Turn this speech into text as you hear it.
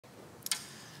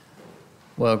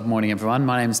Well, good morning, everyone.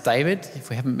 My name's David,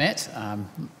 if we haven't met.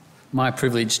 My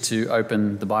privilege to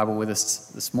open the Bible with us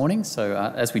this morning. So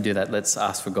as we do that, let's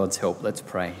ask for God's help. Let's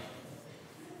pray.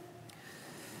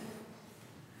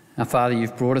 Our Father,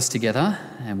 you've brought us together,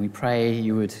 and we pray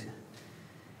you would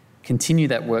continue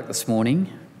that work this morning,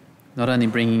 not only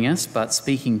bringing us, but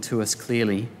speaking to us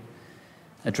clearly,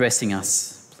 addressing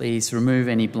us. Please remove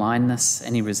any blindness,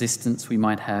 any resistance we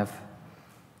might have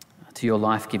to your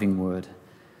life-giving word.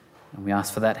 And we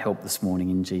ask for that help this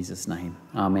morning in Jesus' name.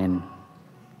 Amen.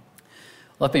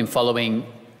 Well, I've been following,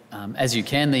 as you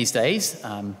can these days,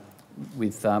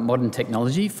 with modern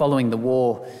technology, following the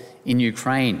war in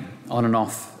Ukraine on and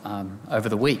off over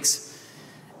the weeks.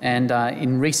 And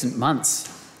in recent months,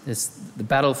 the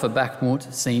battle for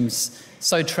Bakhmut seems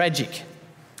so tragic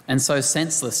and so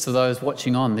senseless to those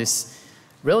watching on, this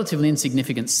relatively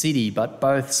insignificant city, but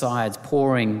both sides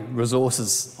pouring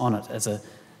resources on it as a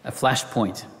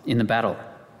flashpoint in the battle.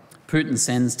 Putin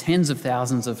sends tens of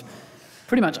thousands of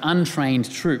pretty much untrained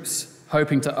troops,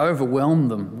 hoping to overwhelm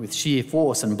them with sheer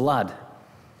force and blood.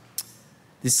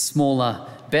 This smaller,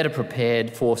 better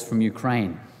prepared force from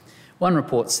Ukraine. One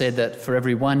report said that for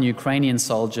every one Ukrainian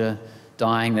soldier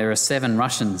dying, there are 7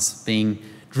 Russians being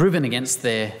driven against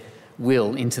their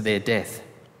will into their death.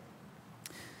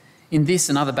 In this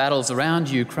and other battles around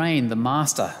Ukraine, the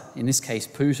master, in this case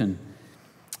Putin,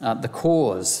 the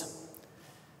cause,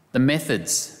 the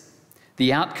methods,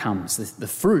 the outcomes, the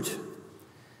fruit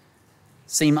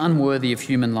seem unworthy of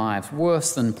human lives,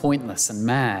 worse than pointless and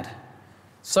mad.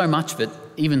 So much of it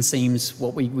even seems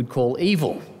what we would call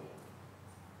evil.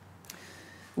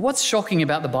 What's shocking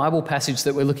about the Bible passage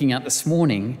that we're looking at this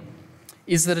morning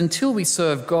is that until we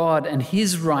serve God and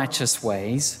his righteous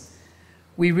ways,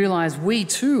 we realise we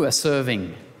too are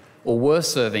serving or were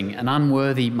serving an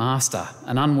unworthy master,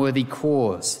 an unworthy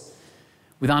cause,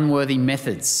 with unworthy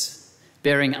methods,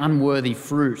 bearing unworthy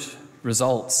fruit,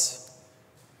 results.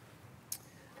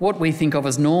 What we think of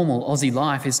as normal Aussie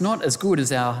life is not as good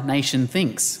as our nation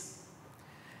thinks.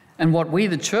 And what we,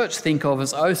 the church, think of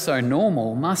as oh so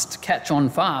normal must catch on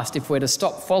fast if we're to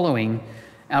stop following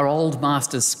our old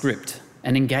master's script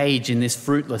and engage in this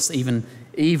fruitless, even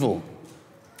evil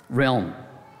realm.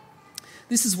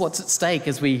 This is what's at stake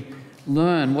as we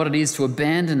learn what it is to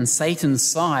abandon Satan's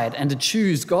side and to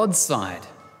choose God's side,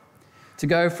 to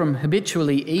go from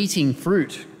habitually eating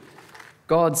fruit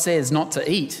God says not to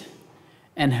eat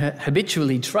and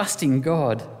habitually trusting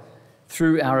God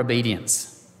through our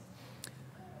obedience.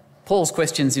 Paul's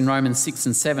questions in Romans 6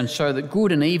 and 7 show that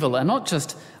good and evil are not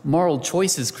just moral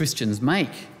choices Christians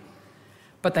make,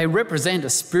 but they represent a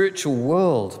spiritual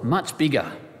world much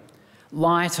bigger,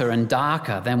 lighter and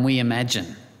darker than we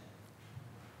imagine.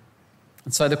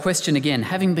 And so the question again,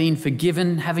 having been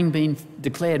forgiven, having been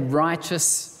declared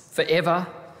righteous forever,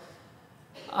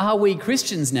 are we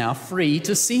Christians now free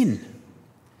to sin?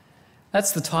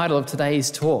 That's the title of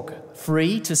today's talk,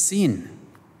 Free to Sin?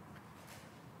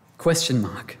 Question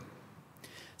mark.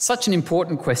 Such an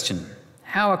important question.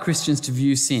 How are Christians to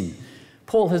view sin?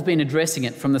 Paul has been addressing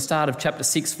it from the start of chapter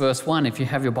 6, verse 1, if you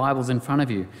have your Bibles in front of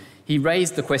you. He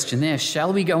raised the question there,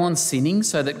 shall we go on sinning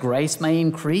so that grace may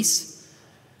increase?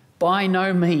 By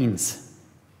no means.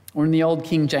 Or in the old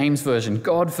King James Version,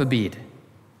 God forbid.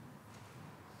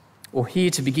 Or here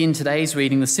to begin today's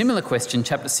reading, the similar question,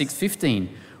 chapter 6:15.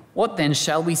 What then,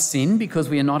 shall we sin because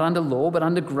we are not under law but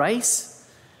under grace?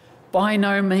 By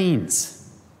no means.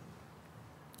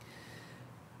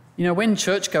 You know, when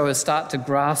churchgoers start to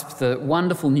grasp the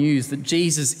wonderful news that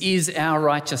Jesus is our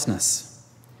righteousness,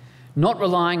 not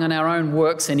relying on our own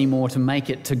works anymore to make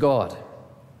it to God,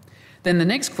 then the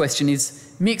next question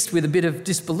is mixed with a bit of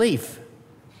disbelief.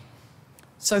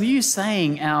 So are you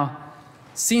saying our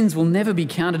sins will never be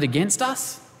counted against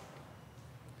us?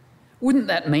 Wouldn't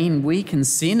that mean we can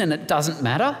sin and it doesn't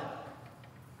matter?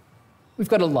 We've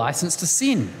got a license to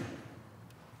sin.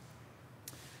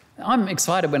 I'm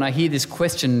excited when I hear this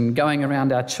question going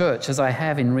around our church, as I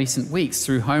have in recent weeks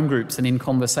through home groups and in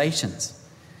conversations.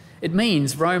 It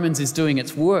means Romans is doing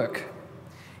its work.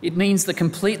 It means the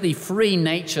completely free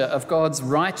nature of God's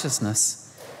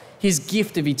righteousness, his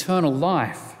gift of eternal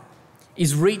life,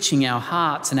 is reaching our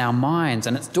hearts and our minds,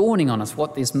 and it's dawning on us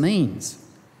what this means.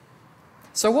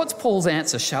 So what's Paul's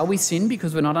answer? Shall we sin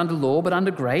because we're not under law but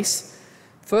under grace?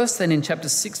 First then in chapter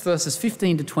 6, verses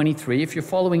 15 to 23, if you're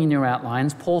following in your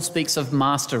outlines, Paul speaks of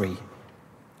mastery.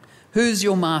 Who's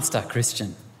your master,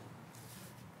 Christian?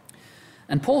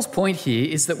 And Paul's point here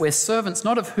is that we're servants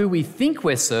not of who we think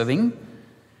we're serving,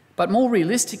 but more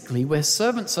realistically, we're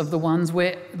servants of the one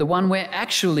we're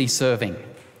actually serving.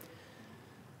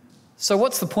 So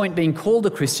what's the point being called a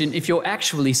Christian if you're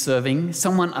actually serving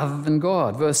someone other than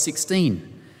God? Verse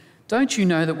 16, don't you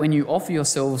know that when you offer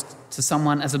yourselves to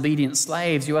someone as obedient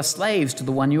slaves, you are slaves to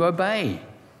the one you obey?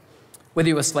 Whether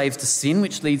you are slaves to sin,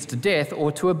 which leads to death,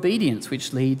 or to obedience,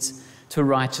 which leads to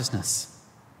righteousness.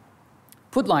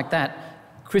 Put like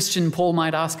that, Christian Paul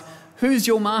might ask, who's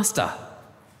your master?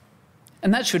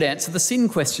 And that should answer the sin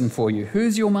question for you.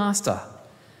 Who's your master?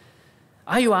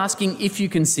 Are you asking if you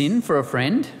can sin for a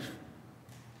friend?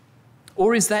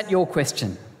 Or is that your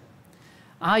question?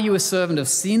 Are you a servant of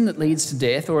sin that leads to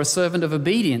death, or a servant of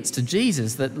obedience to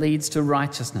Jesus that leads to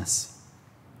righteousness?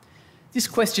 This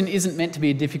question isn't meant to be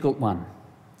a difficult one.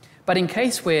 But in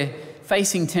case we're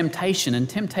facing temptation, and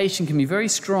temptation can be very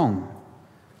strong,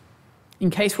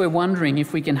 in case we're wondering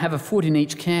if we can have a foot in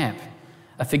each camp,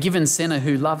 a forgiven sinner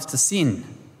who loves to sin,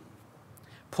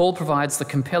 Paul provides the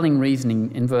compelling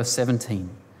reasoning in verse 17.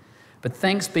 But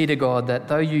thanks be to God that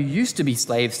though you used to be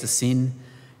slaves to sin,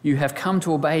 you have come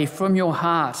to obey from your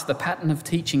heart the pattern of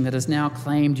teaching that has now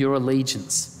claimed your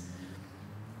allegiance.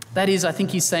 That is, I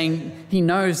think he's saying he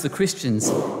knows the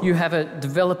Christians. You have a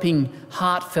developing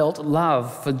heartfelt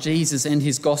love for Jesus and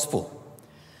his gospel.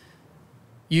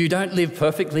 You don't live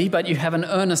perfectly, but you have an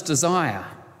earnest desire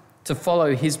to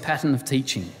follow his pattern of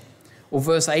teaching. Or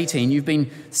verse 18, you've been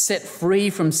set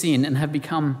free from sin and have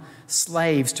become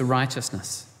slaves to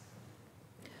righteousness.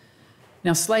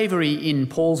 Now, slavery in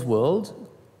Paul's world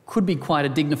could be quite a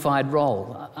dignified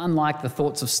role, unlike the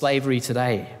thoughts of slavery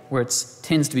today, where it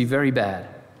tends to be very bad.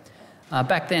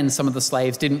 Back then, some of the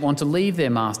slaves didn't want to leave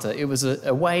their master. It was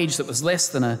a wage that was less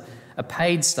than a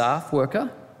paid staff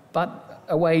worker, but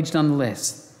a wage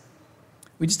nonetheless.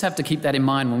 We just have to keep that in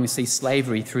mind when we see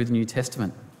slavery through the New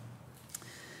Testament.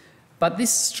 But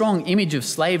this strong image of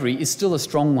slavery is still a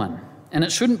strong one, and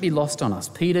it shouldn't be lost on us.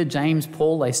 Peter, James,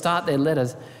 Paul, they start their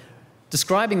letters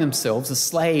describing themselves as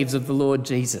slaves of the Lord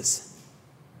Jesus.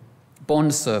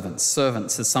 Bond servants,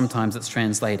 servants as sometimes it's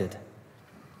translated.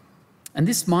 And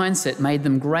this mindset made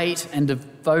them great and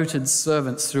devoted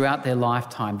servants throughout their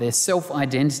lifetime, their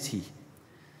self-identity.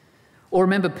 Or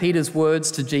remember Peter's words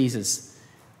to Jesus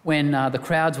when the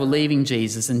crowds were leaving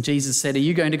Jesus and Jesus said, "Are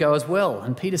you going to go as well?"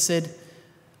 And Peter said,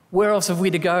 "Where else have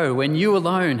we to go when you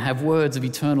alone have words of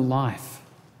eternal life?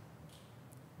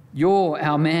 You're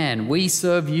our man, we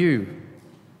serve you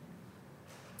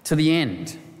to the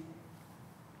end.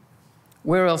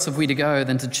 Where else have we to go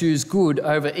than to choose good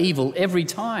over evil every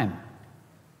time?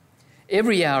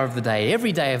 Every hour of the day,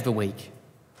 every day of the week.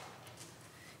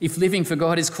 If living for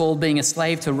God is called being a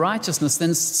slave to righteousness,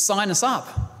 then sign us up.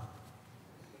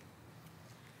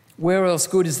 Where else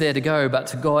good is there to go but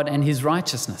to God and his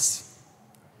righteousness?"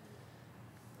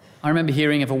 I remember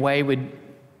hearing of a wayward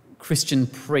Christian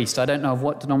priest, I don't know of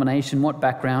what denomination, what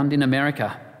background, in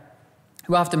America,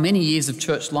 who after many years of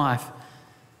church life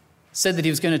said that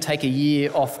he was going to take a year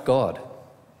off God.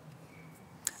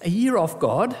 A year off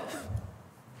God?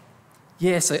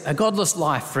 Yes, a godless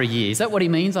life for a year. Is that what he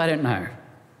means? I don't know.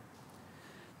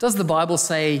 Does the Bible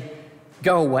say,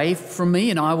 "Go away from me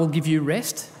and I will give you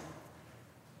rest"?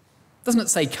 Doesn't it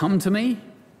say, "Come to me"?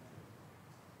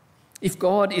 If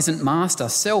God isn't master,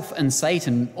 self and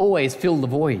Satan always fill the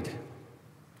void.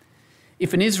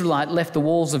 If an Israelite left the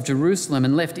walls of Jerusalem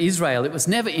and left Israel, it was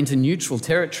never into neutral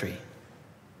territory.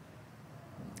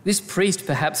 This priest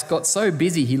perhaps got so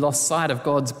busy he lost sight of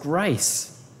God's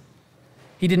grace.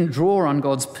 He didn't draw on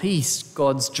God's peace,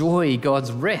 God's joy,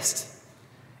 God's rest,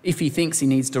 if he thinks he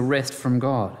needs to rest from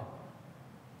God.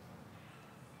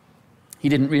 He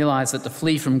didn't realise that to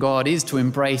flee from God is to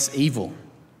embrace evil.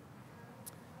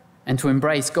 And to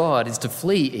embrace God is to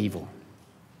flee evil.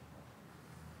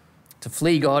 To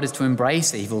flee God is to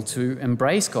embrace evil. To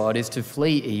embrace God is to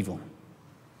flee evil.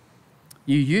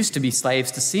 You used to be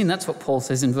slaves to sin. That's what Paul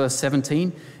says in verse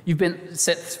 17. You've been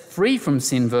set free from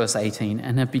sin, verse 18,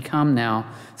 and have become now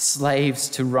slaves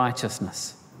to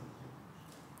righteousness.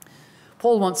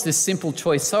 Paul wants this simple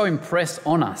choice so impressed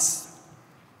on us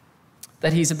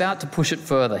that he's about to push it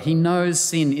further. He knows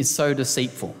sin is so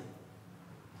deceitful.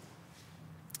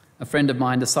 A friend of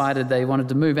mine decided they wanted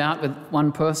to move out with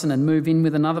one person and move in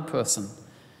with another person.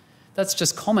 That's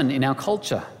just common in our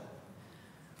culture.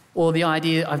 Or the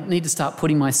idea, I need to start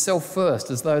putting myself first,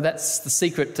 as though that's the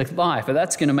secret to life, or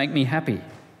that's going to make me happy.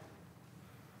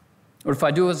 Or if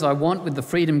I do as I want with the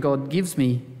freedom God gives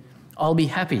me, I'll be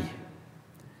happy.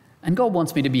 And God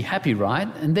wants me to be happy, right?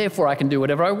 And therefore I can do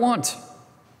whatever I want.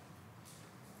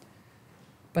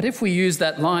 But if we use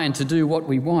that line to do what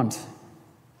we want,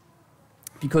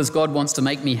 because God wants to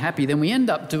make me happy, then we end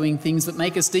up doing things that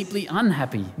make us deeply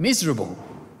unhappy, miserable.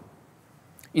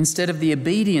 Instead of the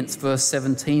obedience, verse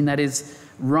 17, that is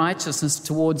righteousness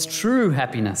towards true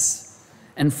happiness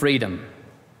and freedom.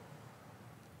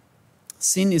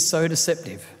 Sin is so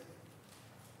deceptive.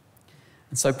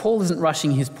 And so Paul isn't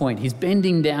rushing his point. He's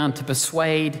bending down to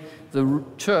persuade the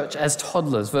church as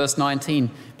toddlers, verse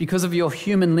 19, because of your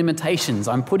human limitations.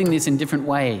 I'm putting this in different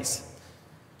ways.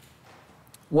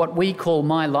 What we call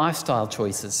my lifestyle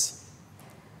choices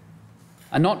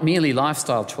are not merely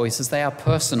lifestyle choices, they are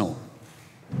personal.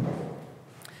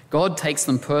 God takes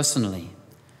them personally.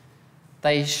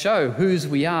 They show whose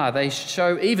we are. They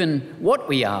show even what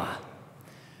we are,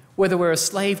 whether we're a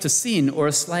slave to sin or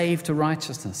a slave to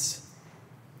righteousness.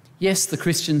 Yes, the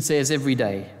Christian says every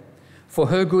day, for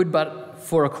her good, but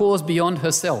for a cause beyond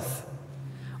herself.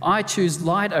 I choose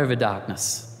light over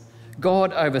darkness,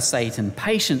 God over Satan,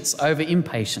 patience over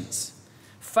impatience,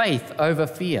 faith over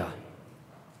fear.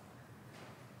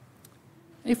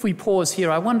 If we pause here,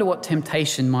 I wonder what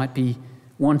temptation might be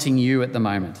wanting you at the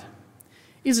moment.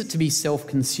 Is it to be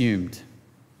self-consumed?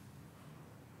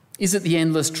 Is it the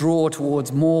endless draw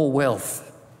towards more wealth?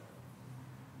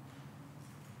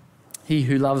 He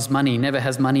who loves money never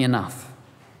has money enough.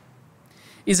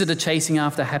 Is it a chasing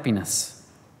after happiness?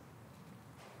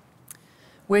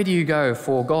 Where do you go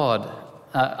for God,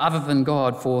 other than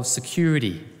God, for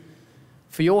security,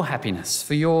 for your happiness,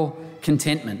 for your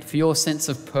contentment, for your sense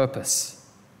of purpose?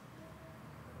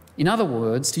 In other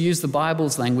words, to use the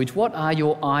Bible's language, what are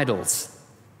your idols?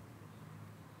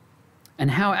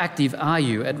 And how active are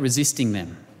you at resisting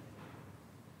them?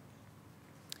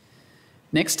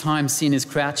 Next time sin is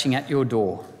crouching at your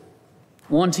door,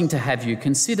 wanting to have you,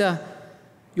 consider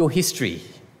your history.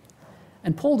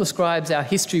 And Paul describes our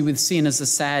history with sin as a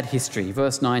sad history,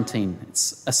 verse 19.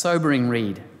 It's a sobering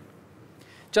read.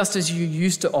 Just as you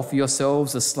used to offer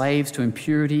yourselves as slaves to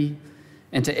impurity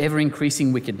and to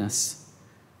ever-increasing wickedness.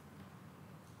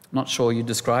 I'm not sure you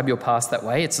describe your past that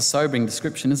way. It's a sobering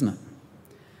description, isn't it?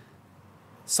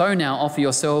 So now offer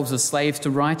yourselves as slaves to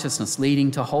righteousness,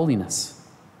 leading to holiness.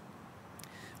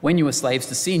 When you were slaves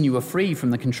to sin, you were free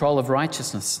from the control of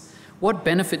righteousness. What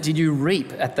benefit did you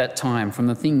reap at that time from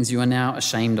the things you are now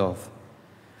ashamed of?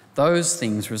 Those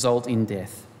things result in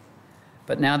death.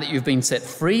 But now that you've been set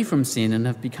free from sin and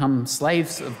have become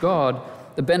slaves of God,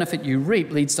 the benefit you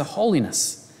reap leads to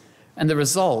holiness, and the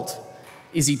result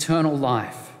is eternal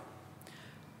life.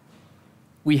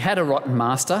 We had a rotten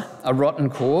master, a rotten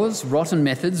cause, rotten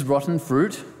methods, rotten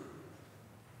fruit.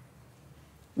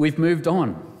 We've moved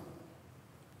on.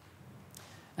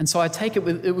 And so I take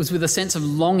it was with a sense of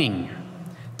longing,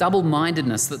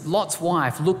 double-mindedness, that Lot's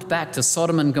wife looked back to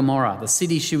Sodom and Gomorrah, the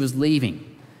city she was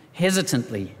leaving,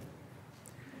 hesitantly,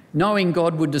 knowing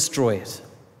God would destroy it.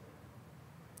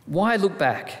 Why look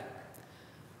back?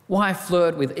 Why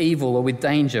flirt with evil or with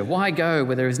danger? Why go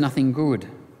where there is nothing good?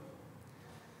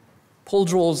 Paul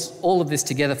draws all of this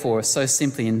together for us so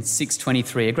simply in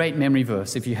 6:23, a great memory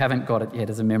verse if you haven't got it yet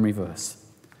as a memory verse.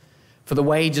 For the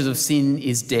wages of sin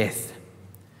is death,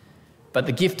 but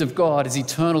the gift of God is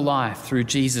eternal life through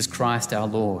Jesus Christ our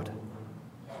Lord.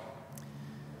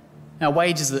 Now,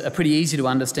 wages are pretty easy to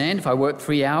understand. If I work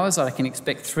 3 hours, I can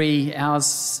expect 3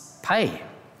 hours' pay.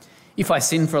 If I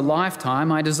sin for a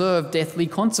lifetime, I deserve deathly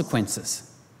consequences.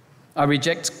 I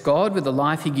reject God with the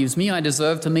life he gives me, I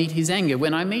deserve to meet his anger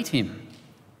when I meet him.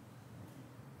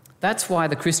 That's why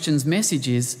the Christian's message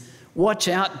is, watch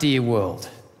out, dear world.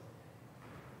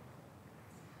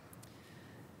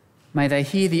 May they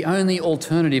hear the only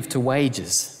alternative to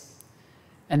wages,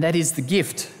 and that is the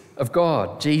gift of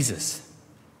God, Jesus.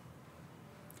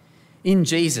 In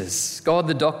Jesus, God,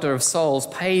 the doctor of souls,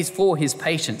 pays for his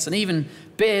patients and even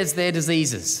bears their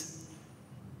diseases.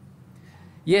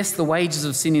 Yes, the wages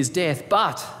of sin is death,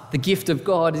 but the gift of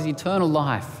God is eternal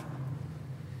life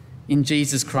in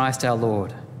Jesus Christ our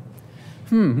Lord.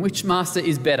 Which master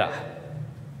is better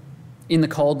in the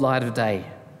cold light of day?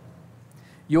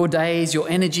 Your days, your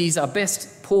energies are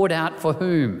best poured out for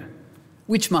whom?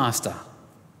 Which master?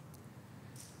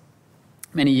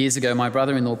 Many years ago, my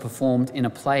brother-in-law performed in a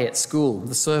play at school,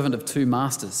 The Servant of Two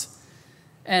Masters.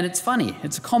 And it's funny,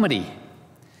 it's a comedy,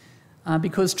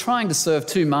 because trying to serve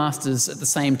two masters at the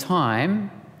same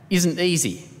time isn't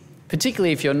easy,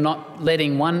 particularly if you're not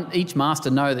letting each master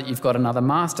know that you've got another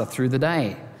master through the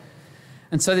day.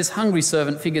 And so this hungry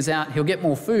servant figures out he'll get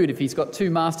more food if he's got two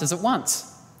masters at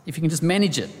once, if he can just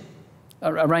manage it,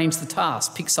 arrange the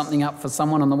task, pick something up for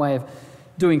someone on the way of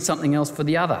doing something else for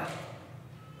the other.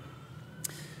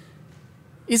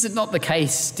 Is it not the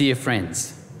case, dear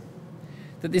friends,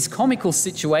 that this comical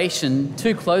situation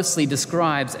too closely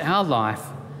describes our life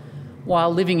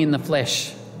while living in the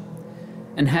flesh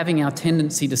and having our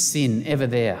tendency to sin ever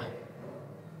there?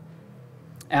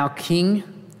 Our King,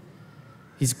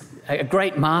 He's a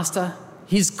great master,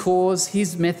 his cause,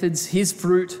 his methods, his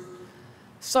fruit,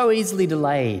 so easily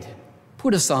delayed,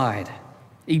 put aside,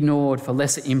 ignored for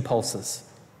lesser impulses.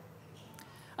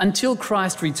 Until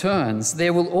Christ returns,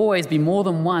 there will always be more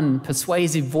than one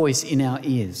persuasive voice in our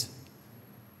ears.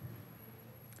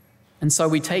 And so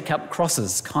we take up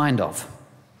crosses, kind of.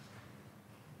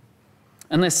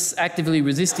 Unless actively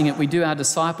resisting it, we do our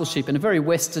discipleship in a very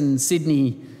Western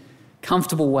Sydney,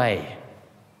 comfortable way.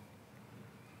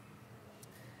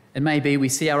 It may be we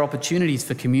see our opportunities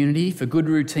for community, for good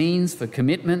routines, for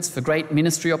commitments, for great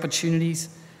ministry opportunities,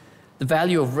 the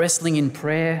value of wrestling in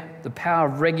prayer, the power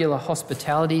of regular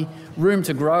hospitality, room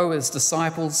to grow as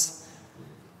disciples.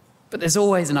 But there's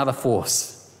always another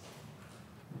force,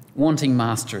 wanting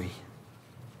mastery.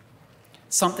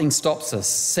 Something stops us,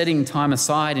 setting time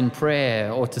aside in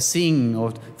prayer or to sing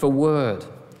or for word.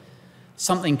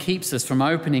 Something keeps us from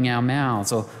opening our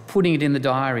mouths or putting it in the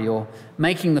diary or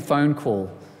making the phone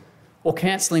call or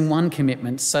cancelling one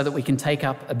commitment so that we can take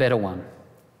up a better one.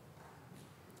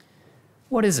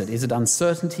 What is it? Is it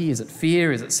uncertainty? Is it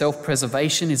fear? Is it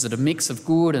self-preservation? Is it a mix of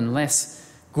good and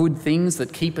less good things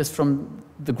that keep us from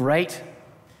the great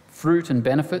fruit and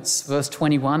benefits? Verse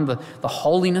 21, the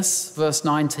holiness, verse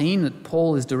 19, that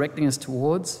Paul is directing us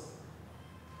towards.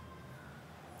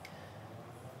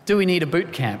 Do we need a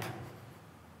boot camp?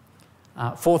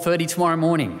 4:30 tomorrow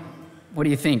morning. What do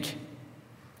you think?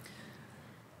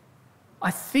 I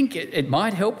think it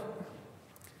might help,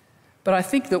 but I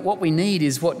think that what we need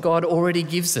is what God already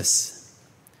gives us.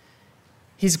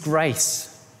 His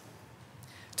grace.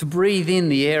 To breathe in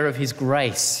the air of his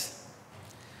grace.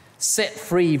 Set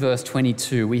free, verse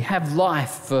 22. We have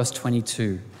life, verse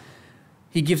 22.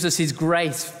 He gives us his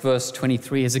grace, verse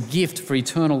 23, as a gift for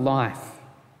eternal life.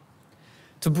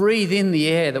 To breathe in the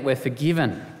air that we're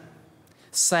forgiven,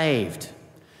 saved,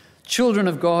 children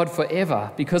of God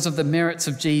forever because of the merits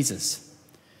of Jesus.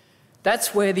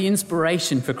 That's where the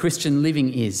inspiration for Christian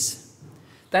living is.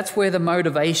 That's where the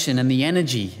motivation and the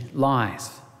energy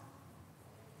lies.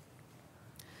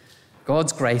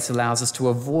 God's grace allows us to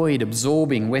avoid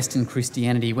absorbing Western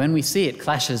Christianity when we see it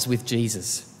clashes with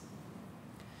Jesus.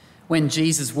 When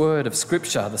Jesus' word of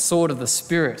Scripture, the sword of the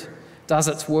Spirit, does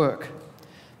its work,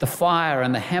 the fire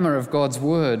and the hammer of God's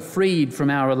word, freed from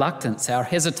our reluctance, our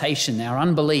hesitation, our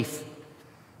unbelief,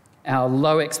 our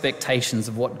low expectations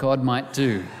of what God might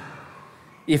do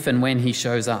if and when he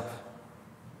shows up.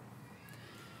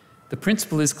 The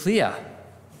principle is clear.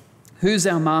 Who's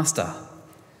our master?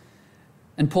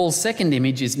 And Paul's second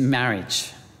image is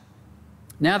marriage.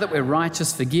 Now that we're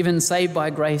righteous, forgiven, saved by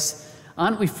grace,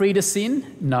 aren't we free to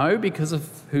sin? No, because of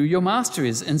who your master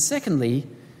is. And secondly,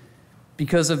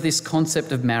 because of this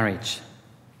concept of marriage.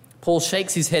 Paul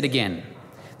shakes his head again,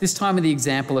 this time with the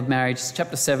example of marriage,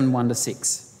 chapter 7,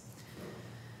 1-6.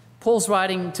 Paul's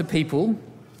writing to people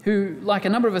who, like a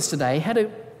number of us today, had a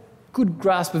good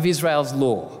grasp of Israel's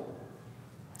law.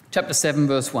 Chapter 7,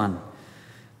 verse 1.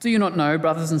 Do you not know,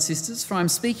 brothers and sisters, for I am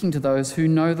speaking to those who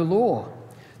know the law,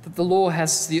 that the law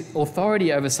has the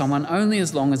authority over someone only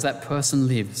as long as that person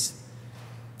lives.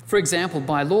 For example,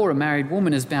 by law, a married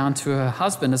woman is bound to her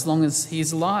husband as long as he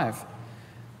is alive.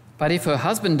 But if her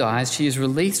husband dies, she is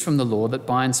released from the law that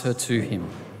binds her to him.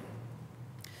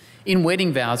 In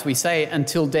wedding vows, we say,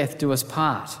 until death do us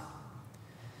part.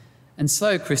 And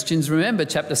so, Christians, remember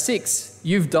chapter 6,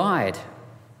 you've died.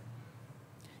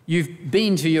 You've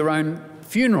been to your own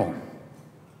funeral.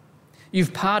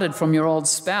 You've parted from your old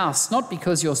spouse, not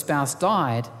because your spouse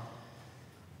died,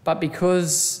 but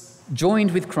because,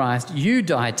 joined with Christ, you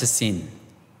died to sin.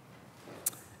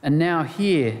 And now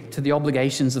here to the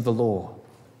obligations of the law.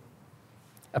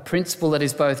 A principle that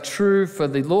is both true for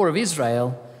the law of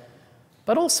Israel,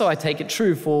 but also, I take it,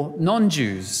 true for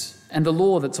non-Jews and the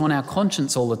law that's on our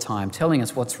conscience all the time, telling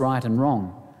us what's right and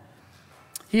wrong.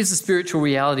 Here's the spiritual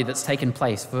reality that's taken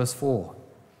place, verse 4.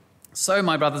 So,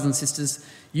 my brothers and sisters,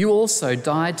 you also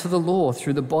died to the law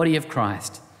through the body of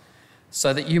Christ,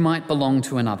 so that you might belong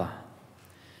to another.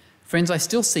 Friends, I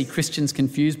still see Christians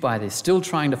confused by this, still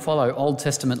trying to follow Old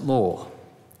Testament law,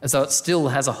 as though it still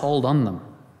has a hold on them.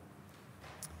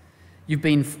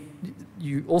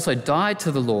 You also died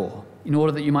to the law in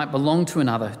order that you might belong to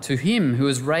another, to him who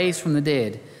was raised from the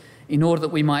dead, in order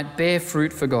that we might bear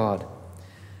fruit for God.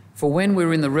 For when we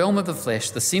were in the realm of the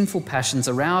flesh, the sinful passions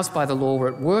aroused by the law were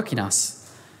at work in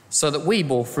us, so that we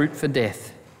bore fruit for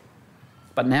death.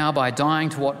 But now, by dying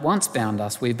to what once bound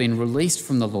us, we've been released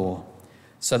from the law,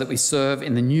 so that we serve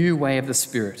in the new way of the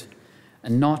Spirit,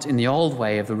 and not in the old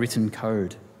way of the written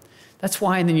code. That's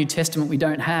why in the New Testament we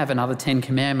don't have another 10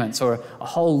 commandments or a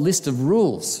whole list of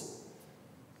rules.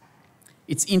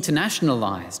 It's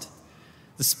internationalised.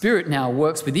 The Spirit now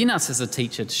works within us as a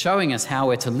teacher, showing us how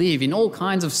we're to live in all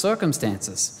kinds of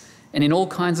circumstances and in all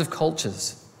kinds of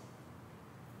cultures.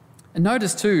 And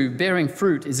notice too, bearing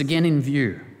fruit is again in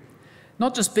view.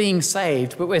 Not just being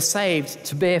saved, but we're saved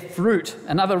to bear fruit,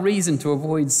 another reason to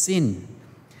avoid sin.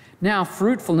 Now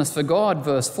fruitfulness for God,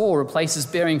 verse 4, replaces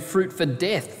bearing fruit for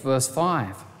death, verse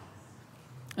 5.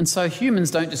 And so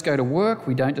humans don't just go to work,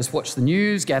 we don't just watch the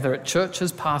news, gather at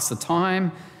churches, pass the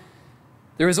time.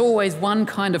 There is always one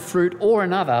kind of fruit or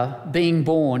another being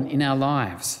born in our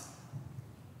lives.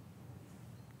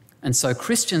 And so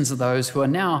Christians are those who are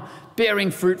now bearing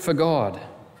fruit for God,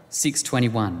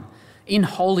 6:21, in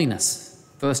holiness,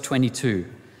 verse 22.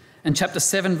 And chapter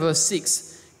 7, verse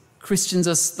 6, Christians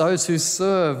are those who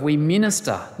serve, we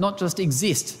minister, not just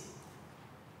exist.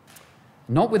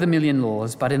 Not with a million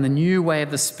laws, but in the new way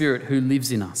of the Spirit who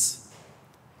lives in us.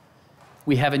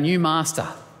 We have a new master.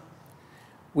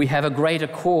 We have a greater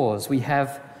cause. We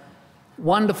have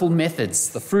wonderful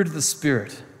methods, the fruit of the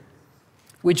Spirit,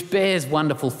 which bears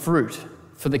wonderful fruit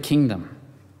for the kingdom.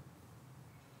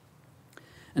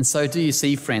 And so do you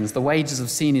see, friends, the wages of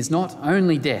sin is not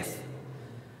only death,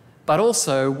 but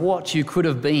also what you could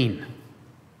have been.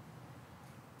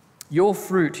 Your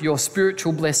fruit, your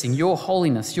spiritual blessing, your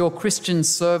holiness, your Christian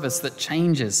service that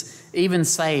changes, even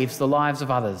saves the lives of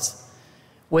others,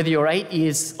 whether you're 8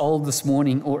 years old this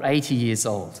morning or 80 years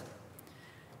old.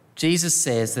 Jesus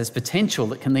says there's potential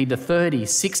that can lead to 30,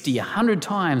 60, 100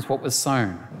 times what was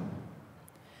sown.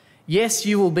 Yes,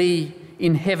 you will be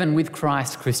in heaven with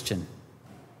Christ, Christian.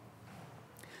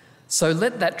 So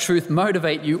let that truth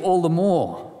motivate you all the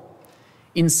more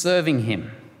in serving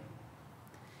him.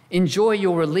 Enjoy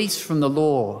your release from the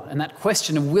law and that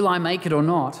question of will I make it or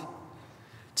not,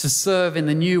 to serve in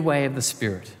the new way of the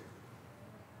Spirit.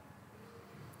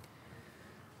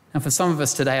 Now for some of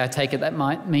us today, I take it that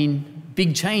might mean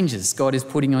big changes God is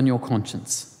putting on your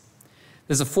conscience.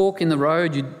 There's a fork in the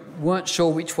road, you weren't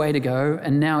sure which way to go,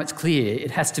 and now it's clear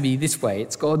it has to be this way,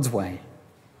 it's God's way.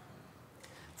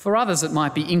 For others, it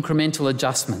might be incremental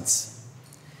adjustments.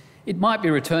 It might be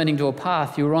returning to a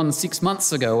path you were on 6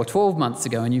 months ago or 12 months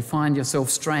ago and you find yourself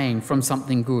straying from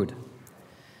something good.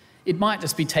 It might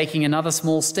just be taking another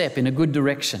small step in a good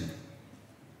direction.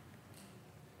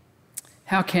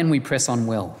 How can we press on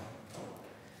well?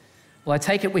 Well, I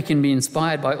take it we can be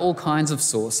inspired by all kinds of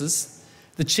sources,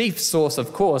 the chief source,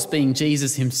 of course, being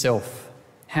Jesus himself,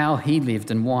 how he lived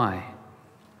and why.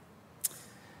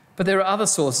 But there are other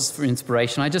sources for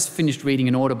inspiration. I just finished reading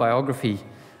an autobiography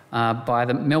by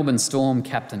the Melbourne Storm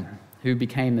captain, who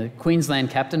became the Queensland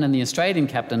captain and the Australian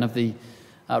captain of the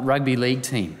rugby league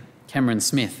team, Cameron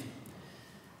Smith.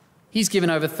 He's given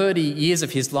over 30 years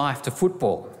of his life to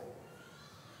football.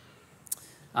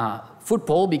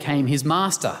 Football became his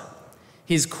master,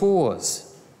 his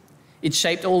cause. It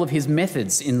shaped all of his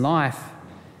methods in life.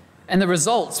 And the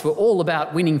results were all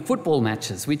about winning football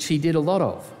matches, which he did a lot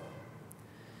of.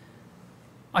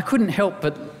 I couldn't help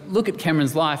but look at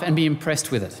Cameron's life and be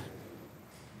impressed with it.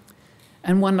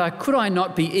 And wonder, could I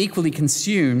not be equally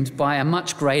consumed by a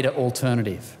much greater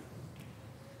alternative?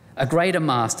 A greater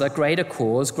master, greater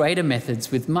cause, greater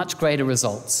methods with much greater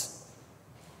results.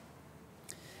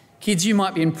 Kids, you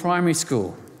might be in primary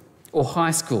school or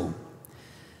high school.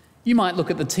 You might look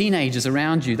at the teenagers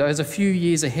around you, those a few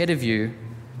years ahead of you,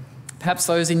 perhaps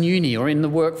those in uni or in the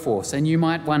workforce, and you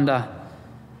might wonder,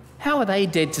 how are they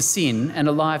dead to sin and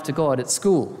alive to God at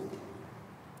school?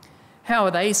 How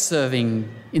are they serving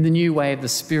in the new way of the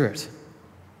Spirit?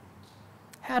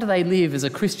 How do they live as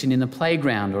a Christian in the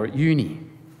playground or at uni?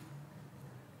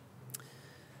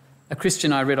 A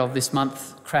Christian I read of this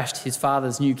month crashed his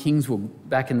father's new Kingswood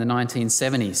back in the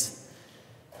 1970s,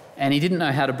 and he didn't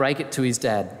know how to break it to his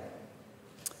dad.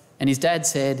 And his dad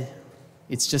said,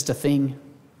 "It's just a thing.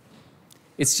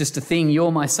 It's just a thing.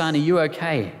 You're my son. Are you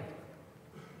okay?"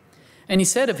 And he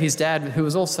said of his dad, who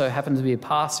was also happened to be a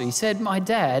pastor, he said, "My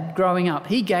dad, growing up,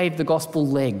 he gave the gospel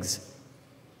legs.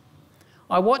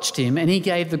 I watched him and he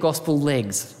gave the gospel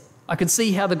legs. I could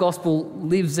see how the gospel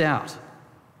lives out."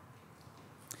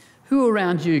 Who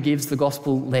around you gives the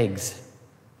gospel legs?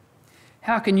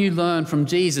 How can you learn from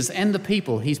Jesus and the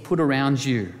people he's put around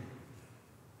you?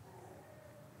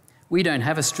 We don't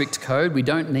have a strict code. We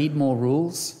don't need more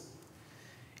rules.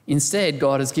 Instead,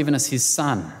 God has given us his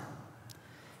Son,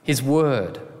 his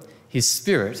Word, his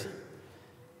Spirit,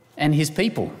 and his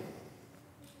people.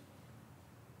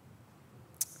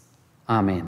 Amen.